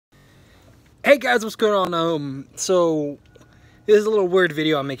Hey guys, what's going on? So this is a little weird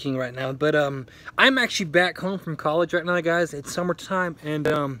video I'm making right now, but I'm actually back home from college right now, guys. It's summertime, and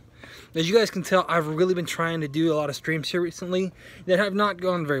as you guys can tell, I've really been trying to do a lot of streams here recently that have not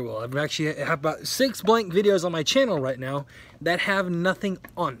gone very well. I've actually have about 6 blank videos on my channel right now that have nothing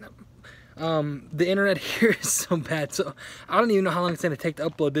on them. The internet here is so bad, so I don't even know how long it's going to take to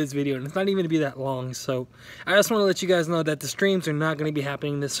upload this video, and it's not even going to be that long. So I just want to let you guys know that the streams are not going to be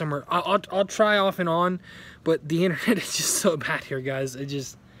happening this summer. I'll try off and on, but the internet is just so bad here, guys.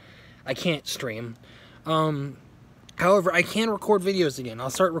 I can't stream. However, I can record videos again. I'll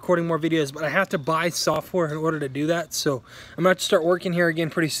start recording more videos, but I have to buy software in order to do that. So I'm going to start working here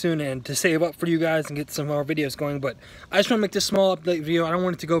again pretty soon and to save up for you guys and get some more videos going. But I just want to make this small update video. I don't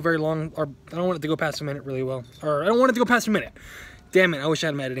want it to go very long, or I don't want it to go past a minute really well. Or I don't want it to go past a minute. Damn it, I wish I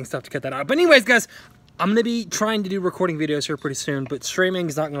had my editing stuff to cut that out. But anyways, guys, I'm going to be trying to do recording videos here pretty soon, but streaming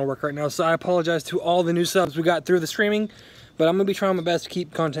is not going to work right now. So I apologize to all the new subs we got through the streaming, but I'm going to be trying my best to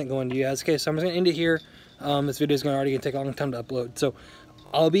keep content going to you guys. Okay, so I'm just going to end it here. This video is already going to take a long time to upload, so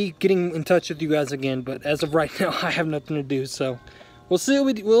I'll be getting in touch with you guys again, but as of right now, I have nothing to do, so we'll see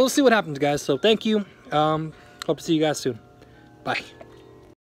what happens, guys. So thank you. Hope to see you guys soon. Bye.